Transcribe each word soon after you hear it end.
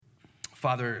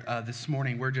Father, this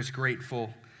morning we're just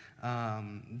grateful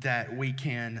that we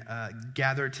can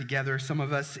gather together, some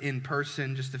of us in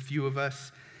person, just a few of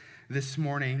us this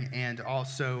morning, and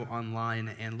also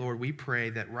online. And Lord, we pray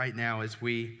that right now as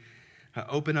we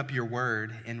open up your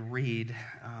word and read,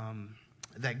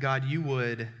 that God, you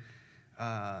would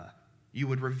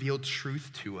reveal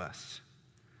truth to us,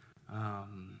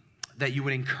 that you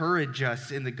would encourage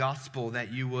us in the gospel,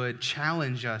 that you would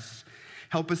challenge us.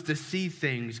 Help us to see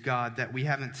things, God, that we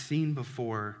haven't seen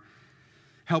before.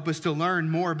 Help us to learn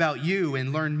more about you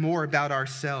and learn more about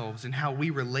ourselves and how we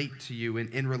relate to you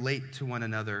and relate to one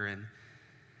another. And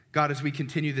God, as we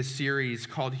continue this series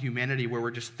called Humanity, where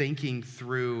we're just thinking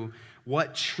through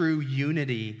what true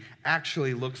unity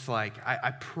actually looks like,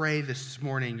 I pray this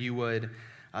morning you would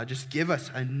just give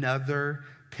us another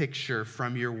picture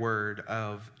from your word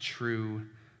of true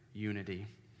unity.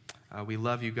 We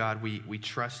love you, God. We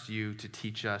trust you to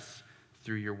teach us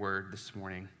through your word this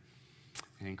morning.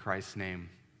 And in Christ's name,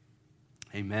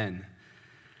 amen.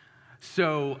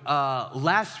 So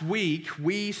last week,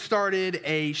 we started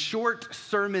a short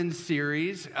sermon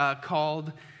series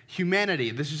called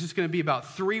Humanity. This is just going to be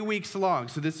about 3 weeks long.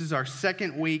 So this is our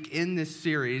second week in this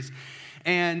series.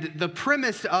 And the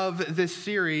premise of this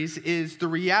series is the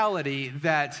reality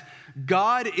that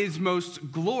God is most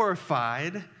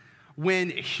glorified when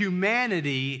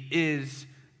humanity is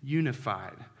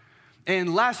unified.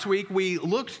 And last week, we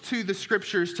looked to the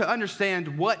scriptures to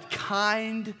understand what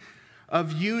kind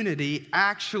of unity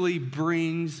actually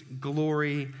brings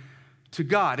glory to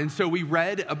God. And so we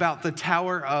read about the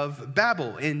Tower of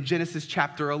Babel in Genesis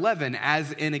chapter 11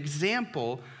 as an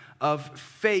example of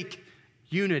fake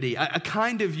unity, a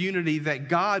kind of unity that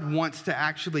God wants to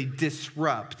actually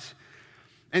disrupt.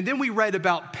 And then we read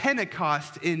about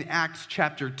Pentecost in Acts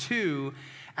chapter 2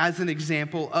 as an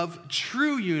example of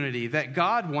true unity that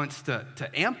God wants to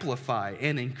amplify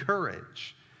and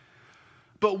encourage.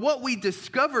 But what we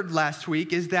discovered last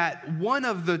week is that one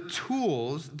of the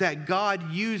tools that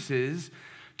God uses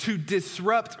to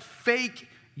disrupt fake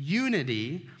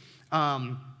unity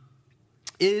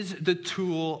is the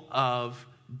tool of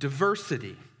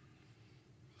diversity.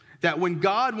 That when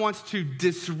God wants to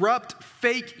disrupt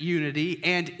fake unity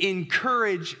and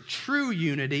encourage true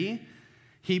unity,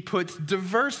 he puts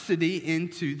diversity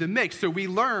into the mix. So we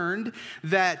learned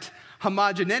that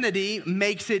homogeneity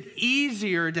makes it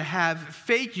easier to have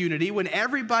fake unity. When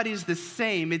everybody's the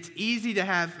same, it's easy to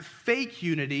have fake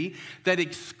unity that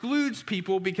excludes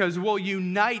people because we'll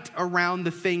unite around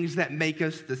the things that make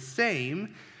us the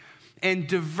same. And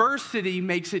diversity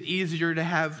makes it easier to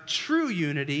have true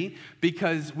unity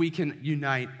because we can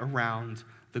unite around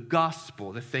the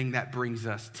gospel, the thing that brings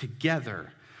us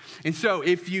together. And so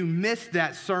if you missed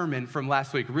that sermon from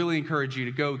last week, really encourage you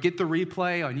to go get the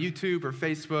replay on YouTube or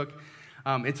Facebook.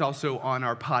 It's also on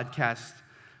our podcast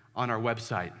on our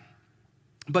website.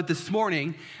 But this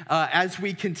morning, as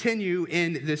we continue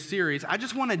in this series, I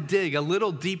just want to dig a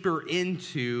little deeper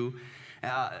into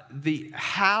the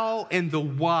how and the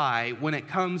why when it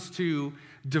comes to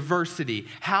diversity.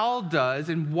 How does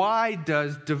and why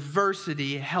does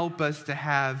diversity help us to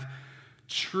have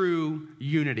true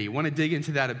unity? I want to dig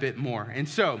into that a bit more. And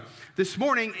so this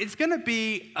morning, it's going to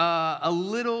be a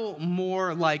little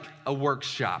more like a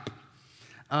workshop.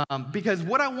 Because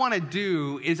what I want to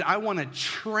do is I want to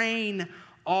train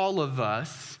all of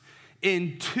us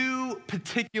in two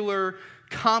particular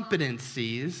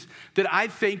competencies that I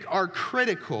think are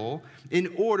critical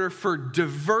in order for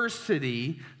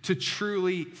diversity to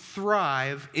truly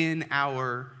thrive in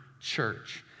our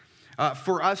church.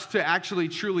 For us to actually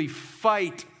truly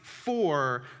fight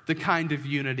for the kind of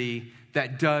unity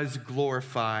that does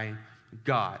glorify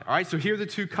God. All right, so here are the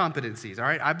two competencies. All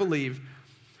right, I believe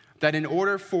that in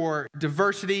order for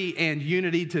diversity and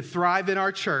unity to thrive in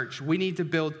our church, we need to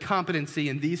build competency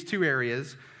in these two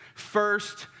areas.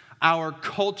 First, our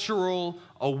cultural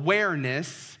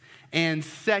awareness, and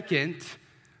second,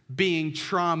 being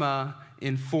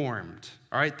trauma-informed.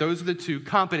 All right, those are the two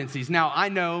competencies. Now, I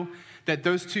know that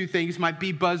those two things might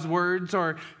be buzzwords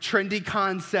or trendy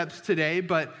concepts today,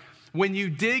 but when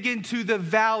you dig into the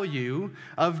value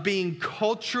of being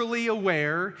culturally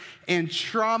aware and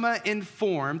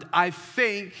trauma-informed, I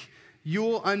think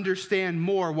you'll understand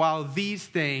more why these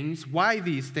things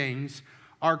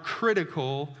are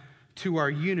critical to our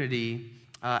unity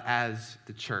as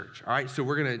the church. All right, so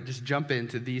we're going to just jump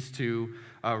into these two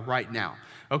right now.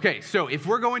 Okay, so if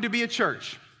we're going to be a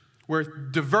church where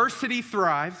diversity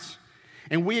thrives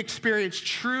and we experience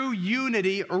true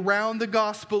unity around the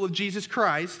gospel of Jesus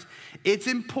Christ, it's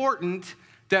important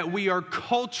that we are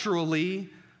culturally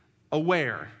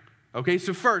aware. Okay,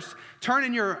 so first, turn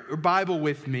in your Bible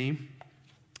with me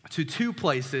to two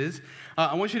places.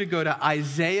 I want you to go to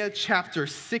Isaiah chapter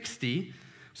 60.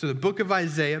 So the book of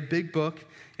Isaiah, big book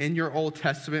in your Old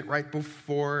Testament, right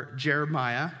before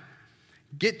Jeremiah.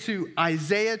 Get to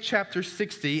Isaiah chapter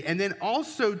 60, and then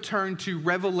also turn to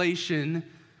Revelation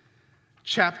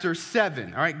chapter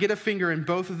 7. All right, get a finger in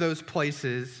both of those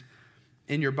places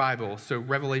in your Bible. So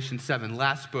Revelation 7,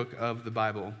 last book of the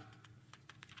Bible.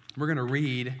 We're going to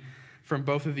read from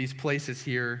both of these places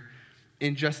here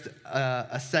in just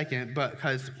a second, but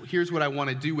because here's what I want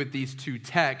to do with these two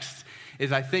texts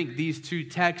is I think these two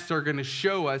texts are going to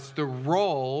show us the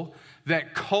role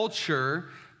that culture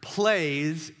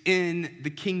plays in the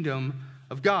kingdom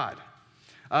of God.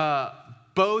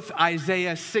 Both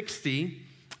Isaiah 60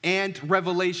 and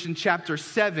Revelation chapter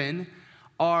 7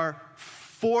 are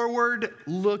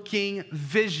forward-looking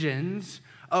visions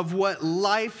of what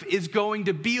life is going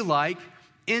to be like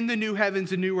in the new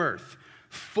heavens and new earth.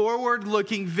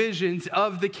 Forward-looking visions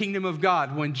of the kingdom of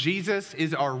God when Jesus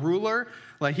is our ruler.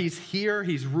 Like he's here,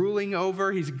 he's ruling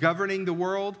over, he's governing the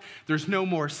world. There's no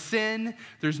more sin,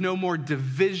 there's no more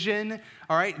division,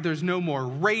 all right? There's no more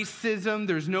racism,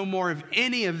 there's no more of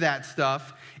any of that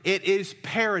stuff. It is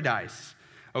paradise,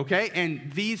 okay?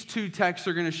 And these two texts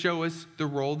are going to show us the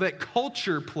role that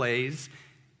culture plays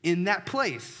in that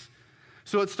place.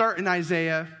 So let's start in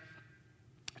Isaiah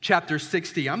chapter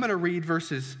 60. I'm going to read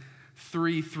verses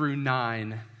 3 through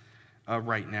 9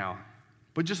 right now.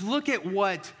 But just look at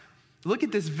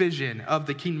this vision of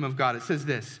the kingdom of God. It says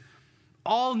this: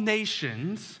 all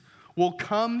nations will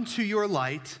come to your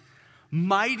light.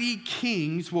 Mighty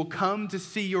kings will come to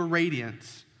see your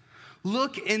radiance.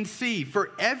 Look and see, for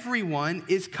everyone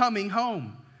is coming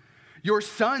home. Your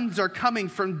sons are coming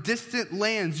from distant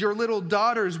lands. Your little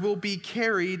daughters will be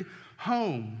carried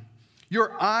home.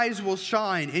 Your eyes will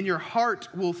shine and your heart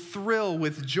will thrill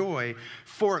with joy.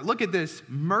 For, look at this,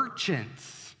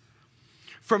 merchants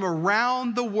from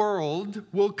around the world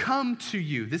will come to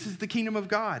you. This is the kingdom of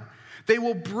God. They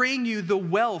will bring you the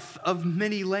wealth of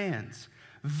many lands.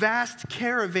 Vast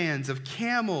caravans of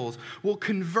camels will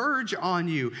converge on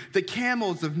you. The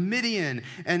camels of Midian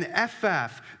and Ephah,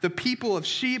 the people of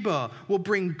Sheba, will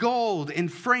bring gold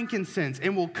and frankincense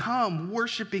and will come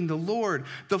worshiping the Lord.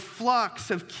 The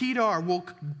flocks of Kedar will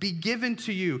be given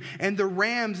to you, and the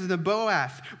rams of the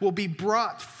Boath will be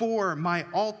brought for my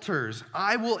altars.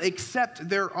 I will accept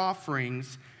their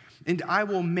offerings, and I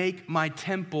will make my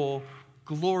temple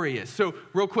glorious. So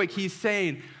real quick, he's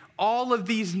saying, all of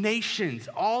these nations,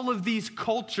 all of these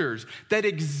cultures that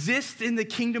exist in the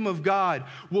kingdom of God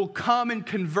will come and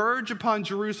converge upon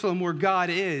Jerusalem where God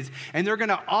is, and they're going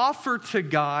to offer to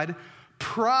God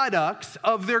products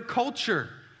of their culture,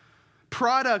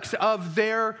 products of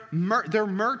their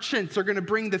merchants are going to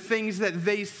bring the things that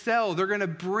they sell. They're going to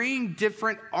bring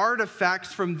different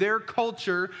artifacts from their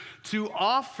culture to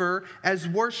offer as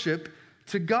worship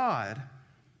to God.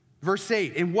 Verse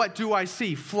 8, and what do I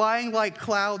see? Flying like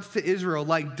clouds to Israel,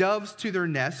 like doves to their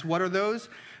nests. What are those?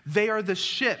 They are the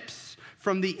ships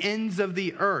from the ends of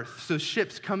the earth. So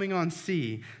ships coming on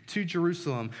sea to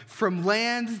Jerusalem. From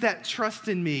lands that trust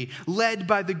in me, led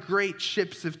by the great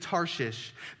ships of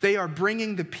Tarshish. They are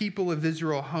bringing the people of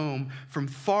Israel home from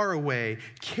far away,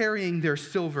 carrying their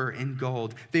silver and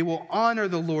gold. They will honor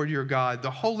the Lord your God, the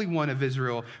Holy One of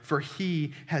Israel, for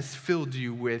he has filled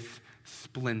you with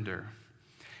splendor.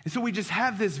 And so we just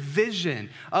have this vision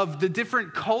of the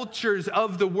different cultures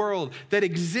of the world that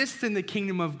exist in the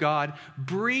kingdom of God,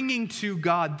 bringing to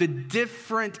God the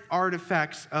different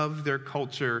artifacts of their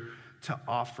culture to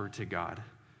offer to God.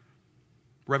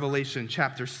 Revelation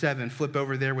chapter 7, flip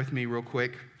over there with me real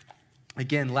quick.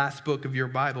 Again, last book of your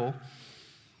Bible.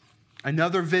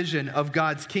 Another vision of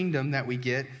God's kingdom that we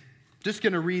get. Just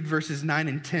going to read verses 9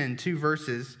 and 10, two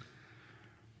verses.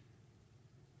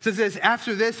 It says this,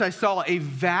 after this I saw a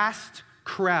vast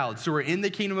crowd. So we're in the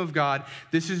kingdom of God.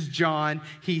 This is John.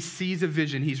 He sees a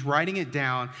vision. He's writing it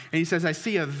down. And he says, I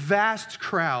see a vast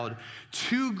crowd,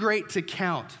 too great to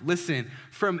count. Listen,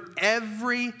 from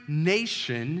every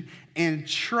nation and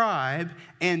tribe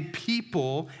and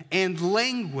people and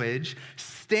language,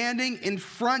 standing in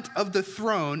front of the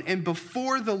throne and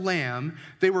before the Lamb.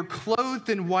 They were clothed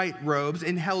in white robes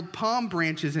and held palm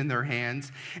branches in their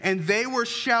hands. And they were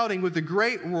shouting with a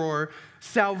great roar,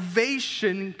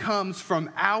 salvation comes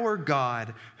from our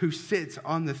God who sits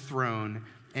on the throne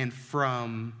and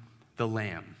from the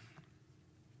Lamb.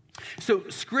 So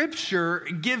Scripture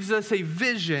gives us a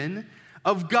vision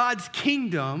of God's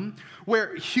kingdom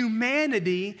where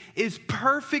humanity is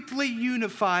perfectly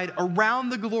unified around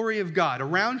the glory of God,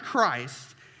 around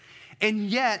Christ, and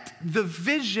yet the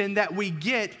vision that we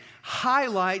get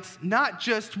highlights not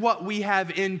just what we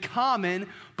have in common,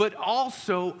 but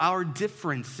also our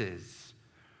differences.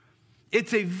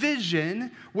 It's a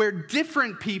vision where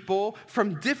different people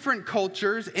from different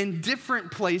cultures and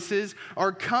different places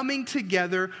are coming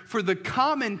together for the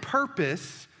common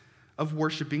purpose of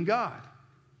worshiping God.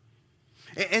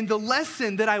 And the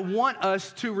lesson that I want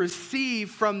us to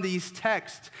receive from these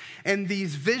texts and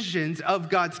these visions of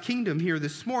God's kingdom here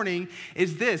this morning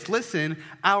is this. Listen,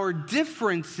 our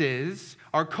differences,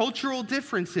 our cultural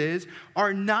differences,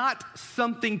 are not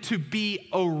something to be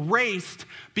erased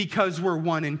because we're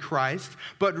one in Christ,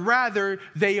 but rather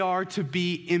they are to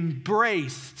be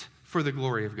embraced for the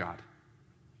glory of God.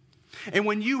 And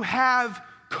when you have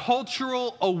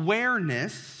cultural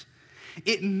awareness,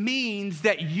 it means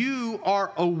that you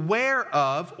are aware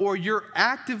of, or you're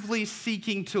actively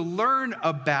seeking to learn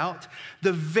about,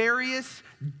 the various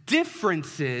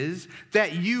differences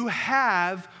that you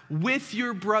have with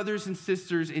your brothers and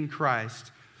sisters in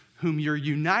Christ, whom you're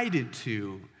united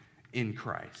to in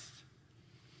Christ.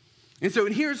 And so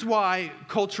here's why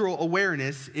cultural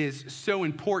awareness is so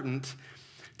important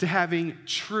to having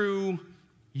true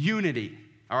unity.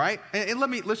 All right? And let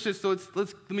me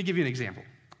give you an example.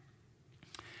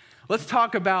 Let's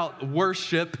talk about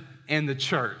worship and the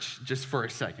church just for a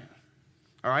second,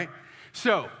 all right?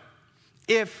 So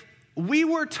if we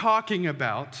were talking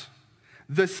about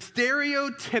the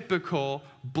stereotypical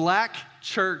black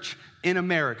church in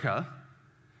America,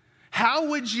 how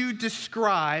would you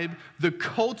describe the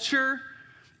culture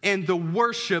and the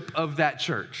worship of that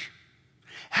church?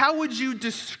 How would you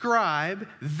describe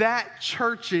that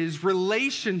church's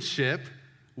relationship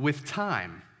with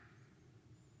time?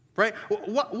 Right?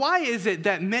 Why is it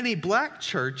that many black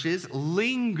churches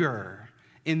linger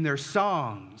in their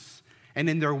songs and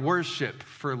in their worship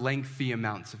for lengthy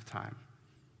amounts of time?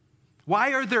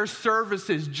 Why are their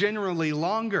services generally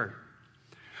longer?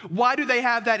 Why do they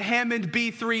have that Hammond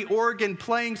B3 organ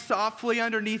playing softly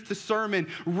underneath the sermon,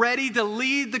 ready to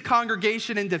lead the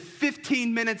congregation into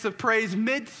 15 minutes of praise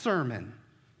mid-sermon?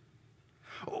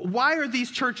 Why are these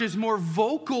churches more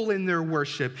vocal in their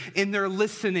worship, in their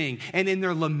listening, and in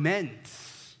their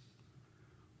laments?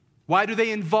 Why do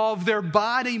they involve their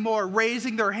body more,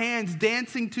 raising their hands,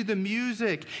 dancing to the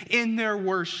music in their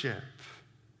worship?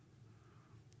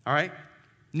 All right?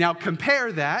 Now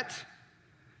compare that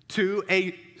to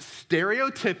a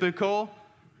stereotypical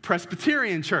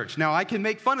Presbyterian church. Now I can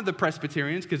make fun of the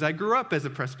Presbyterians because I grew up as a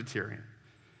Presbyterian.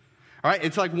 All right?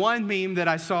 It's like one meme that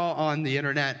I saw on the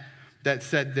internet that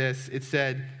said this. It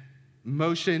said,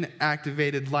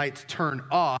 motion-activated lights turn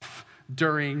off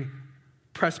during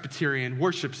Presbyterian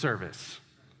worship service.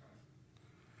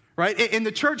 Right? In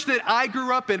the church that I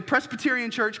grew up in,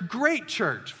 Presbyterian church, great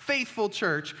church, faithful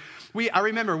church, I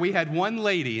remember we had one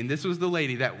lady, and this was the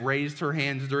lady that raised her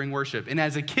hands during worship. And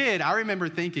as a kid, I remember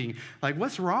thinking, like,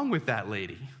 what's wrong with that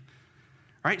lady?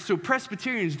 Right? So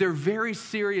Presbyterians, they're very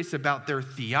serious about their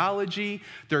theology,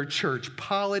 their church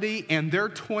polity, and their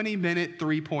 20-minute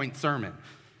three-point sermon.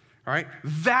 All right?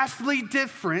 Vastly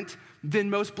different than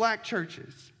most black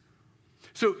churches.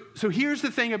 So here's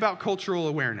the thing about cultural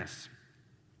awareness.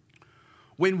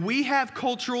 When we have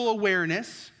cultural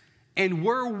awareness and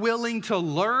we're willing to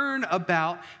learn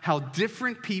about how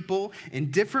different people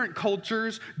in different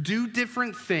cultures do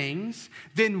different things,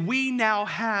 then we now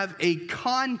have a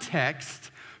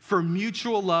context for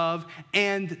mutual love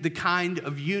and the kind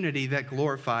of unity that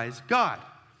glorifies God.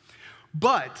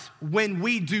 But when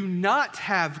we do not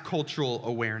have cultural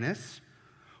awareness,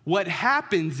 what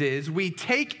happens is we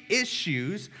take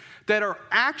issues that are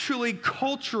actually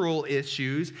cultural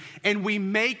issues and we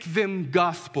make them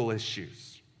gospel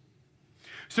issues.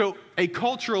 So a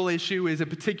cultural issue is a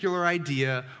particular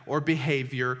idea or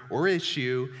behavior or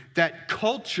issue that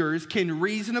cultures can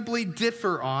reasonably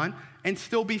differ on and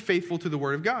still be faithful to the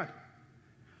Word of God.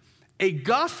 A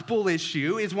gospel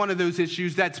issue is one of those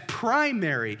issues that's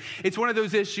primary. It's one of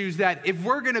those issues that if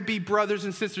we're going to be brothers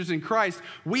and sisters in Christ,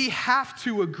 we have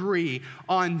to agree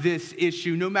on this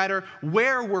issue no matter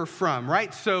where we're from,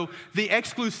 right? So the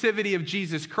exclusivity of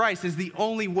Jesus Christ is the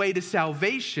only way to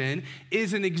salvation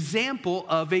is an example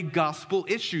of a gospel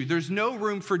issue. There's no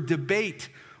room for debate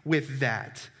with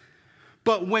that.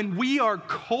 But when we are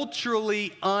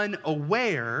culturally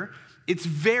unaware, it's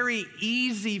very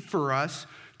easy for us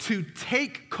to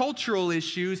take cultural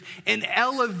issues and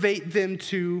elevate them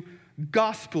to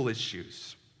gospel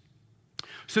issues.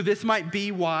 So this might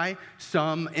be why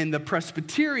some in the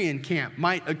Presbyterian camp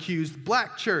might accuse the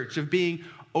black church of being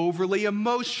overly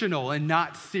emotional and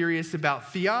not serious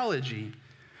about theology.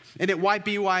 And it might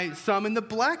be why some in the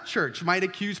black church might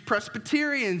accuse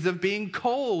Presbyterians of being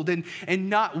cold and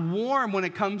not warm when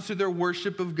it comes to their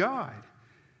worship of God.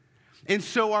 And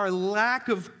so our lack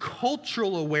of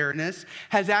cultural awareness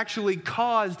has actually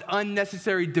caused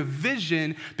unnecessary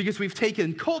division because we've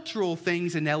taken cultural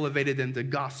things and elevated them to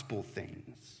gospel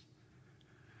things.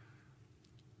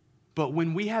 But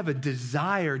when we have a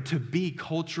desire to be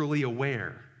culturally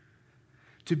aware,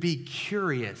 to be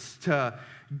curious, to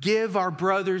give our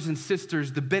brothers and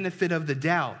sisters the benefit of the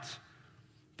doubt,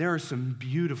 there are some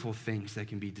beautiful things that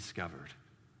can be discovered.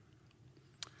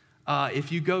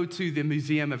 If you go to the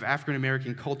Museum of African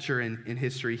American Culture and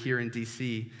History here in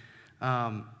D.C.,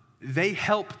 they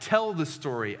help tell the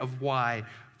story of why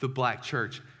the black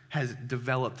church has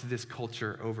developed this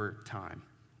culture over time.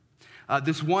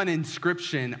 This one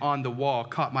inscription on the wall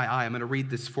caught my eye. I'm going to read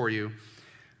this for you.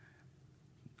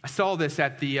 I saw this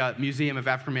at the Museum of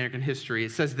African American History.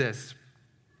 It says this: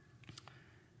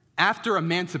 after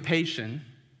emancipation,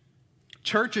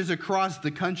 churches across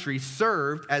the country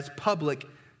served as public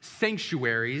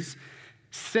sanctuaries,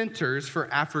 centers for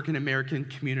African American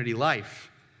community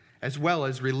life, as well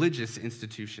as religious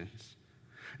institutions.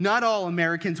 Not all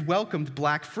Americans welcomed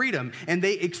black freedom, and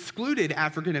they excluded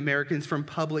African Americans from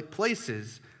public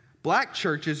places. Black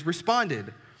churches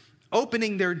responded.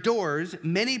 Opening their doors,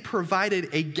 many provided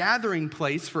a gathering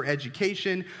place for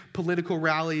education, political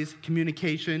rallies,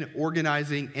 communication,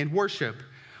 organizing, and worship.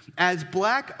 As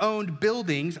black-owned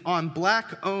buildings on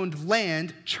black-owned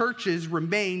land, churches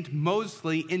remained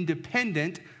mostly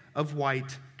independent of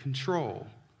white control.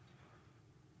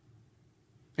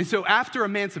 And so after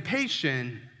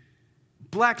emancipation,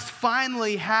 blacks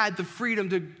finally had the freedom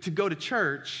to go to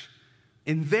church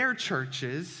in their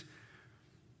churches.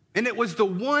 And it was the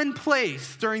one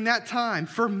place during that time,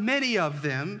 for many of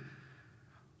them,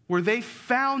 where they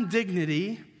found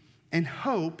dignity and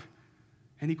hope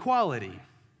and equality.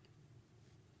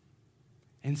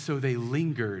 And so they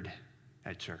lingered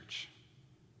at church.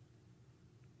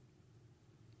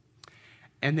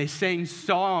 And they sang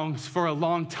songs for a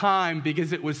long time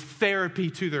because it was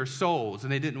therapy to their souls,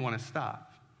 and they didn't want to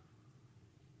stop.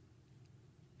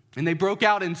 And they broke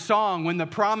out in song when the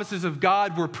promises of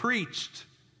God were preached.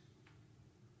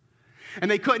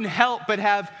 And they couldn't help but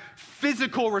have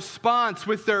physical response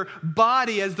with their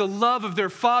body as the love of their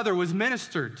Father was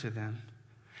ministered to them.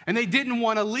 And they didn't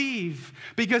want to leave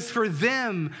because for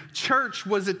them, church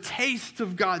was a taste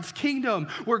of God's kingdom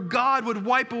where God would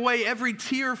wipe away every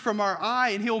tear from our eye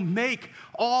and He'll make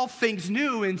all things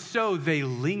new. And so they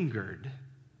lingered.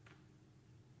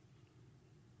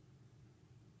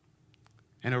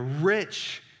 And a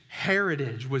rich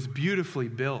heritage was beautifully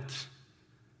built.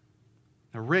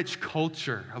 A rich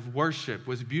culture of worship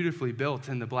was beautifully built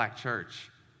in the black church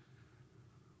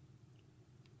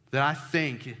that I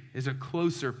think is a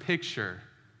closer picture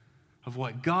of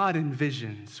what God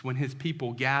envisions when His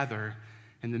people gather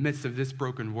in the midst of this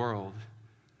broken world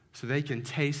so they can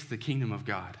taste the kingdom of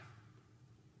God.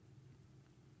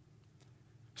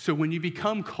 So when you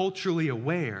become culturally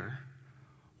aware,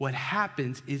 what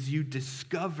happens is you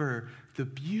discover the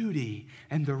beauty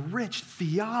and the rich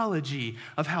theology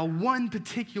of how one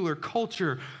particular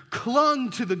culture clung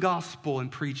to the gospel and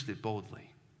preached it boldly.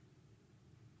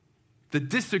 The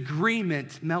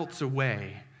disagreement melts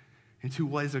away into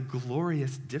what is a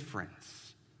glorious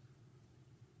difference.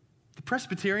 The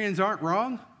Presbyterians aren't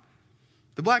wrong.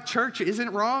 The black church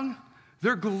isn't wrong.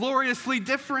 They're gloriously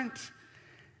different.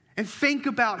 And think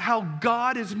about how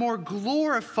God is more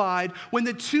glorified when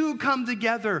the two come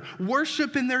together,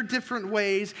 worship in their different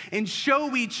ways, and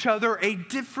show each other a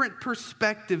different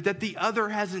perspective that the other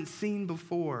hasn't seen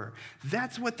before.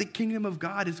 That's what the kingdom of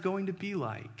God is going to be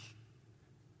like.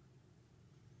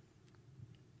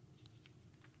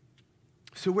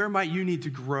 So where might you need to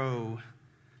grow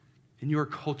in your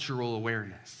cultural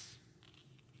awareness?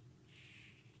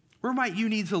 Where might you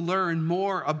need to learn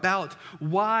more about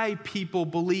why people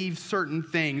believe certain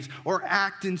things or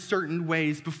act in certain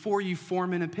ways before you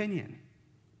form an opinion?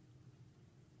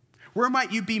 Where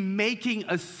might you be making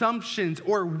assumptions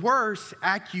or worse,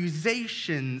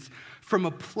 accusations from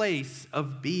a place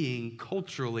of being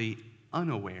culturally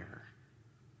unaware?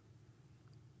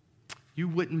 You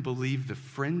wouldn't believe the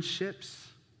friendships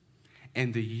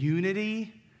and the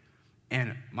unity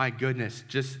and, my goodness,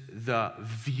 just the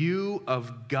view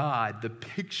of God, the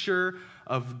picture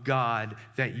of God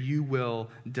that you will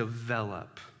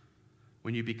develop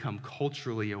when you become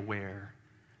culturally aware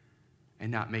and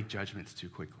not make judgments too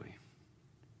quickly.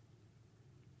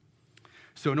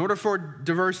 So in order for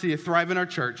diversity to thrive in our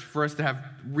church, for us to have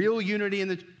real unity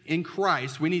in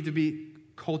Christ, we need to be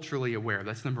culturally aware.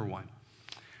 That's number one.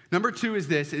 Number two is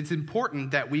this: it's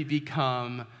important that we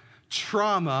become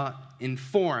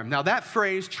trauma-informed. Now, that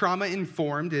phrase,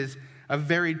 trauma-informed, is a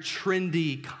very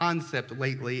trendy concept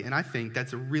lately, and I think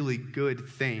that's a really good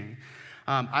thing.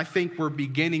 I think we're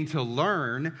beginning to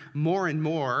learn more and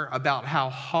more about how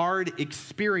hard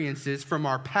experiences from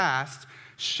our past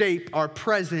shape our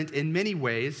present in many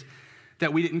ways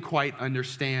that we didn't quite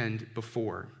understand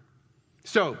before.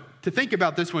 So, to think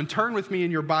about this one, turn with me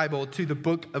in your Bible to the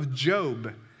book of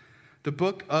Job. The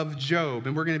book of Job,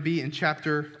 and we're going to be in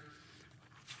chapter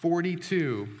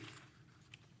 42.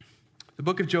 The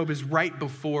book of Job is right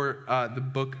before the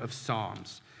book of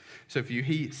Psalms. So if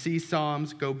you see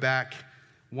Psalms, go back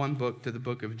one book to the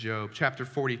book of Job, chapter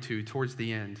 42, towards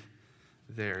the end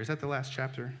there. Is that the last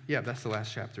chapter? Yeah, that's the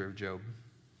last chapter of Job.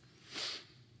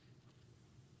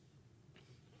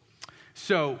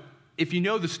 So if you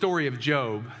know the story of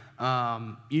Job,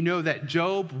 you know that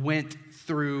Job went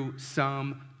through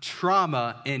some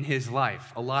trauma in his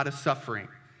life, a lot of suffering.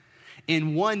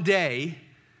 In one day,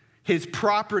 his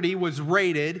property was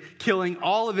raided, killing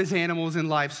all of his animals and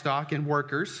livestock and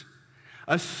workers.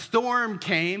 A storm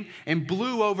came and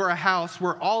blew over a house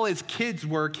where all his kids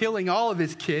were, killing all of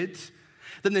his kids.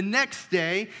 Then the next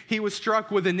day, he was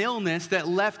struck with an illness that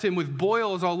left him with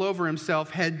boils all over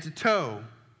himself, head to toe.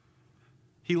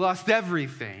 He lost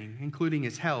everything, including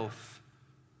his health.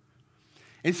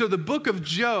 And so the book of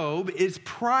Job is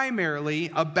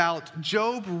primarily about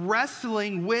Job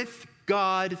wrestling with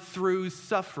God through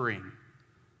suffering.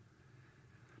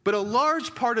 But a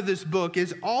large part of this book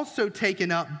is also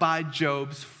taken up by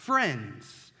Job's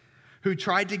friends, who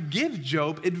tried to give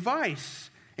Job advice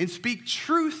and speak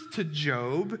truth to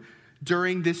Job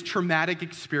during this traumatic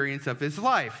experience of his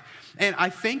life. And I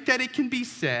think that it can be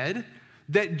said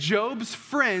that Job's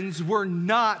friends were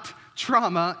not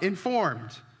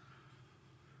trauma-informed.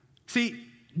 See,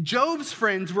 Job's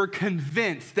friends were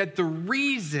convinced that the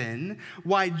reason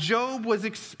why Job was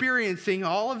experiencing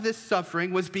all of this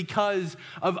suffering was because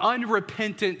of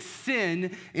unrepentant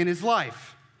sin in his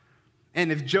life.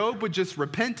 And if Job would just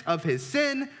repent of his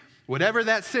sin, whatever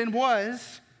that sin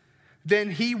was,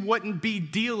 then he wouldn't be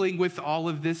dealing with all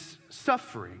of this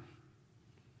suffering.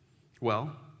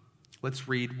 Well, let's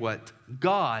read what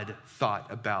God thought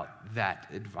about that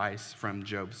advice from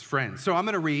Job's friends. So I'm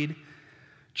going to read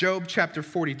Job chapter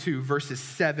 42, verses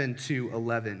 7 to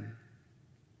 11.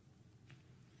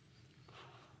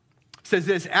 It says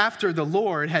this: after the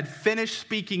Lord had finished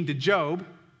speaking to Job,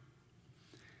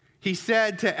 he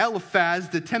said to Eliphaz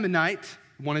the Temanite,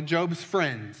 one of Job's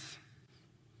friends,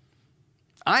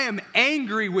 I am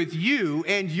angry with you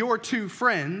and your two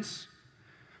friends,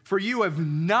 for you have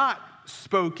not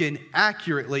spoken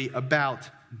accurately about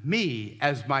me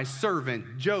as my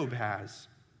servant Job has.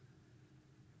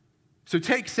 So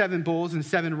take 7 bulls and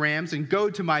 7 rams and go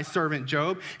to my servant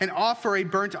Job and offer a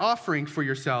burnt offering for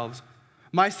yourselves.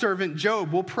 My servant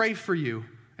Job will pray for you,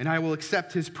 and I will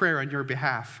accept his prayer on your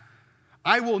behalf.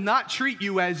 I will not treat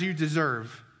you as you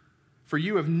deserve, for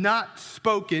you have not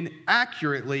spoken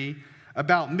accurately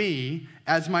about me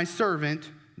as my servant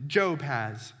Job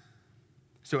has.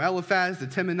 So Eliphaz the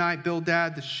Temanite,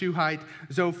 Bildad the Shuhite,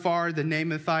 Zophar the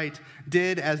Naamathite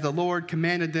did as the Lord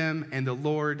commanded them, and the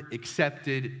Lord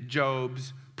accepted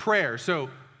Job's prayer. So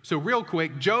real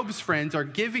quick, Job's friends are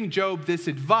giving Job this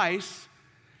advice,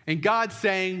 and God's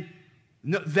saying,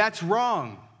 no, that's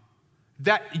wrong.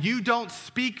 That you don't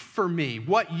speak for me.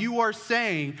 What you are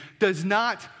saying does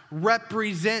not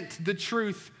represent the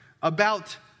truth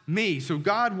about me. So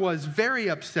God was very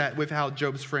upset with how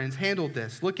Job's friends handled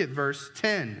this. Look at verse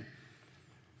 10.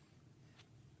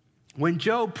 When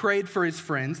Job prayed for his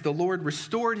friends, the Lord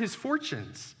restored his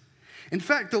fortunes. In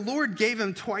fact, the Lord gave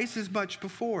him twice as much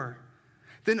before.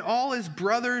 Then all his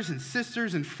brothers and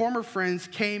sisters and former friends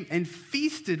came and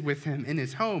feasted with him in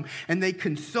his home, and they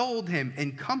consoled him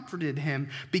and comforted him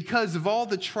because of all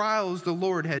the trials the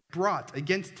Lord had brought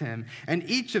against him, and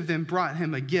each of them brought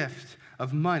him a gift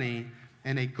of money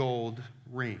and a gold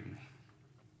ring.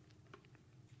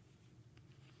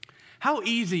 How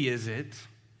easy is it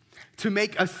to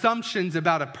make assumptions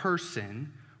about a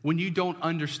person when you don't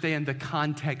understand the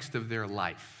context of their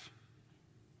life?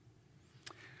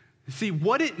 See,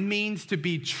 what it means to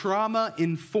be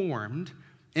trauma-informed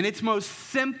in its most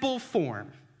simple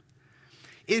form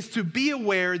is to be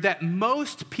aware that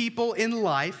most people in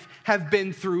life have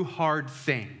been through hard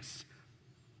things.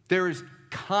 There is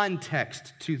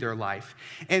context to their life,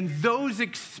 and those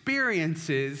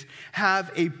experiences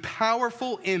have a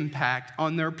powerful impact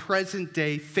on their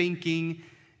present-day thinking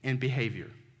and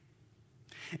behavior.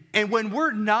 And when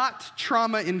we're not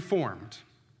trauma-informed,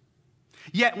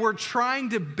 Yet we're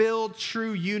trying to build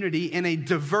true unity in a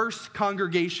diverse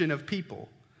congregation of people.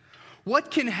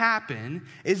 What can happen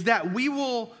is that we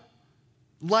will,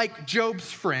 like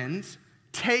Job's friends,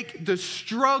 take the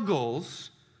struggles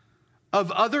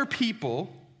of other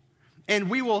people and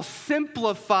we will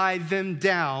simplify them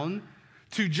down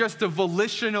to just a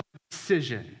volitional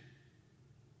decision.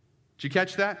 Did you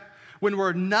catch that? When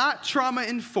we're not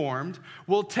trauma-informed,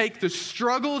 we'll take the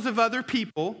struggles of other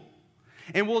people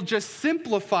and we'll just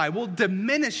simplify, we'll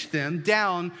diminish them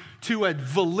down to a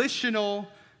volitional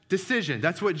decision.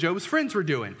 That's what Job's friends were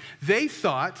doing. They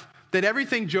thought that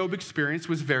everything Job experienced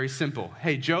was very simple.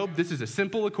 Hey, Job, this is a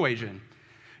simple equation.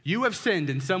 You have sinned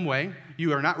in some way.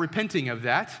 You are not repenting of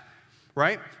that,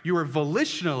 right? You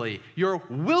are you're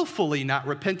willfully not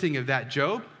repenting of that,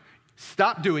 Job.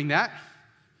 Stop doing that,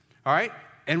 all right?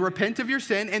 And repent of your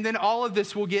sin, and then all of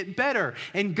this will get better.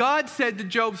 And God said to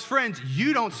Job's friends,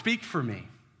 you don't speak for me.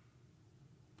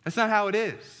 That's not how it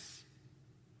is.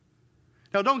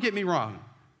 Now, don't get me wrong.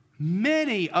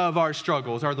 Many of our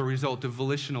struggles are the result of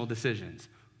volitional decisions.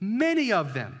 Many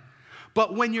of them.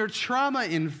 But when you're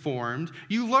trauma-informed,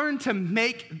 you learn to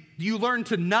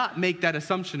not make that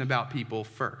assumption about people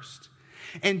first.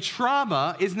 And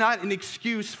trauma is not an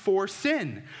excuse for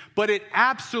sin, but it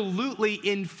absolutely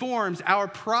informs our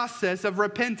process of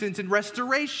repentance and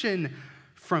restoration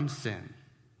from sin.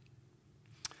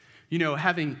 You know,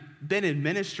 having been in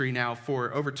ministry now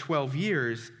for over 12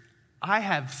 years, I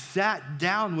have sat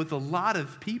down with a lot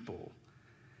of people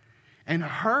and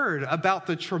heard about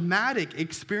the traumatic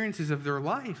experiences of their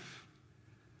life.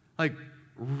 Like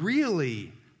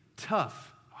really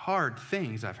tough, hard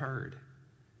things I've heard.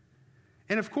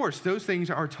 And of course, those things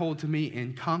are told to me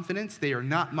in confidence. They are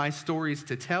not my stories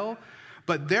to tell.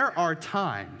 But there are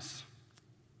times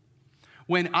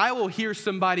when I will hear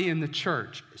somebody in the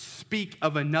church speak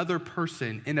of another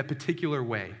person in a particular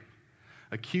way,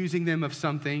 accusing them of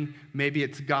something. Maybe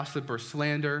it's gossip or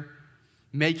slander,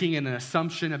 making an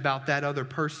assumption about that other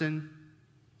person.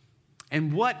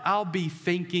 And what I'll be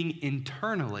thinking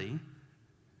internally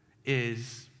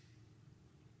is,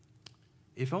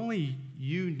 if only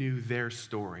you knew their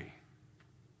story.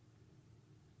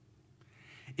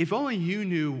 If only you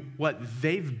knew what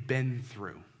they've been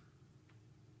through,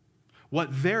 what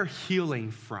they're healing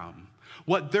from,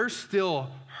 what they're still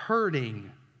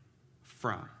hurting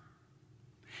from.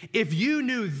 If you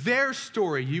knew their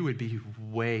story, you would be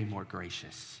way more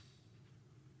gracious.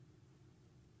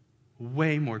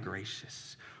 Way more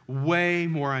gracious. Way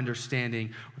more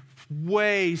understanding.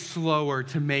 Way slower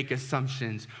to make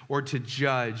assumptions or to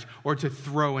judge or to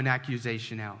throw an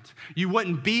accusation out. You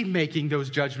wouldn't be making those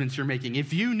judgments you're making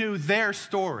if you knew their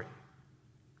story.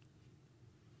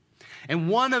 And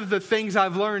one of the things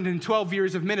I've learned in 12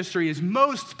 years of ministry is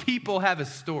most people have a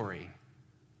story.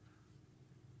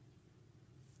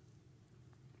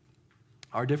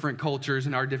 Our different cultures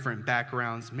and our different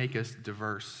backgrounds make us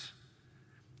diverse.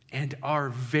 And our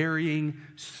varying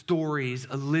stories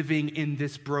of living in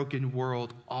this broken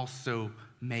world also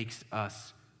makes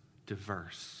us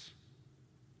diverse.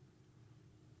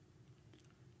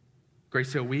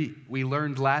 Grace Hill, we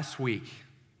learned last week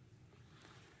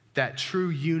that true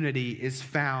unity is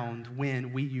found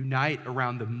when we unite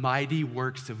around the mighty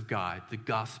works of God, the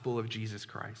gospel of Jesus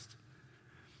Christ.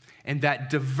 And that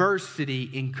diversity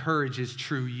encourages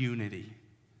true unity.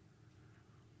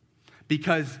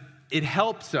 Because it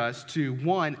helps us to,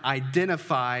 one,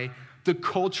 identify the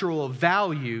cultural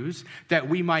values that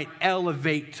we might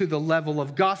elevate to the level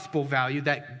of gospel value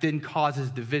that then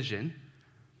causes division.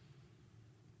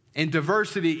 And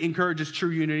diversity encourages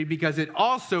true unity because it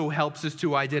also helps us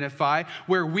to identify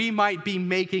where we might be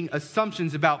making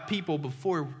assumptions about people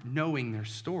before knowing their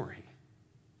story.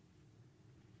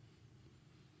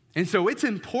 And so it's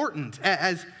important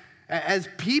as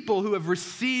people who have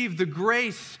received the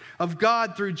grace of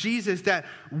God through Jesus that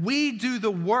we do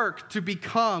the work to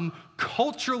become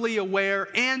culturally aware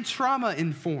and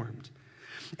trauma-informed.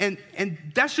 And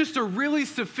that's just a really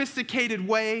sophisticated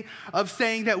way of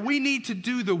saying that we need to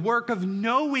do the work of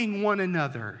knowing one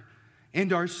another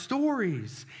and our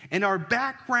stories and our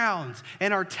backgrounds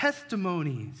and our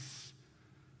testimonies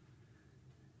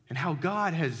and how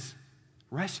God has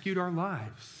rescued our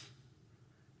lives.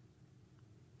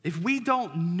 If we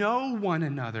don't know one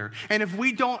another, and if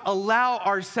we don't allow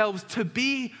ourselves to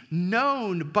be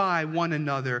known by one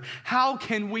another, how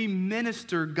can we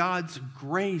minister God's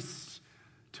grace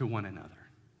to one another?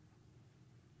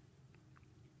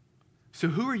 So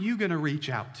who are you going to reach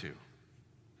out to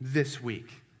this week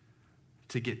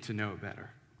to get to know better?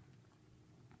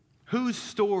 Whose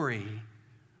story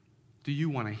do you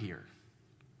want to hear?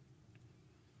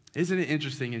 Isn't it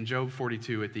interesting in Job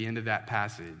 42 at the end of that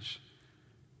passage,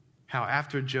 how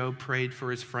after Job prayed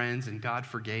for his friends and God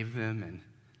forgave them and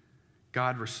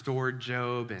God restored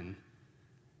Job, and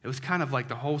it was kind of like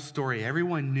the whole story.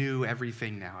 Everyone knew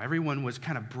everything now. Everyone was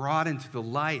kind of brought into the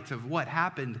light of what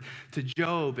happened to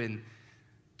Job and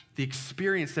the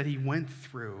experience that he went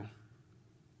through.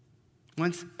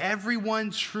 Once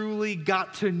everyone truly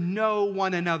got to know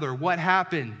one another, what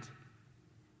happened?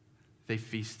 They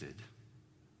feasted.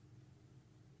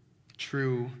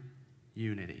 True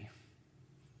unity.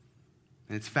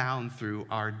 And it's found through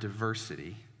our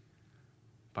diversity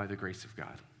by the grace of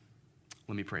God.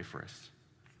 Let me pray for us.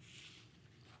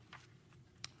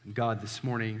 God, this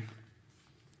morning,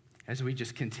 as we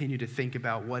just continue to think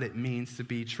about what it means to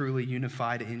be truly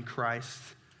unified in Christ,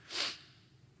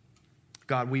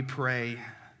 God, we pray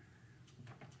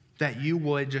that you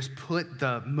would just put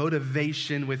the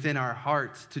motivation within our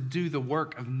hearts to do the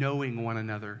work of knowing one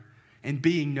another and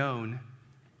being known,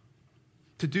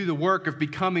 to do the work of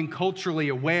becoming culturally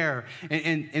aware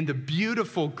and the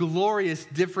beautiful, glorious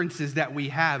differences that we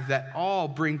have that all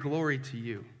bring glory to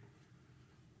you.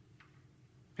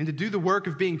 And to do the work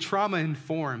of being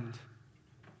trauma-informed.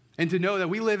 And to know that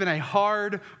we live in a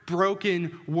hard,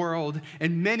 broken world,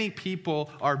 and many people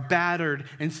are battered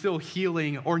and still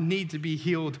healing or need to be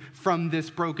healed from this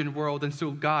broken world. And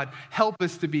so, God, help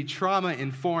us to be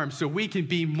trauma-informed so we can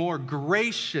be more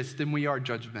gracious than we are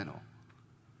judgmental.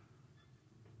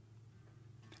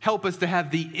 Help us to have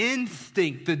the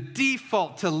instinct, the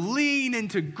default, to lean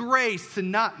into grace, to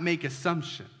not make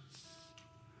assumptions.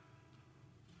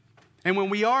 And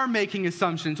when we are making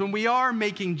assumptions, when we are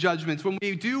making judgments, when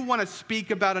we do want to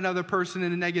speak about another person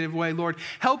in a negative way, Lord,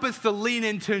 help us to lean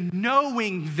into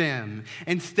knowing them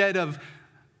instead of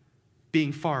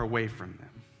being far away from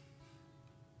them.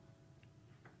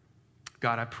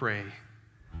 God, I pray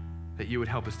that you would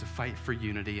help us to fight for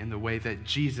unity in the way that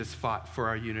Jesus fought for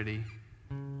our unity,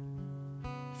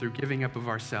 through giving up of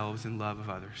ourselves in love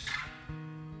of others.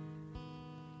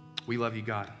 We love you,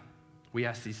 God. We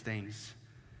ask these things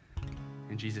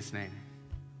in Jesus' name,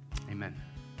 amen.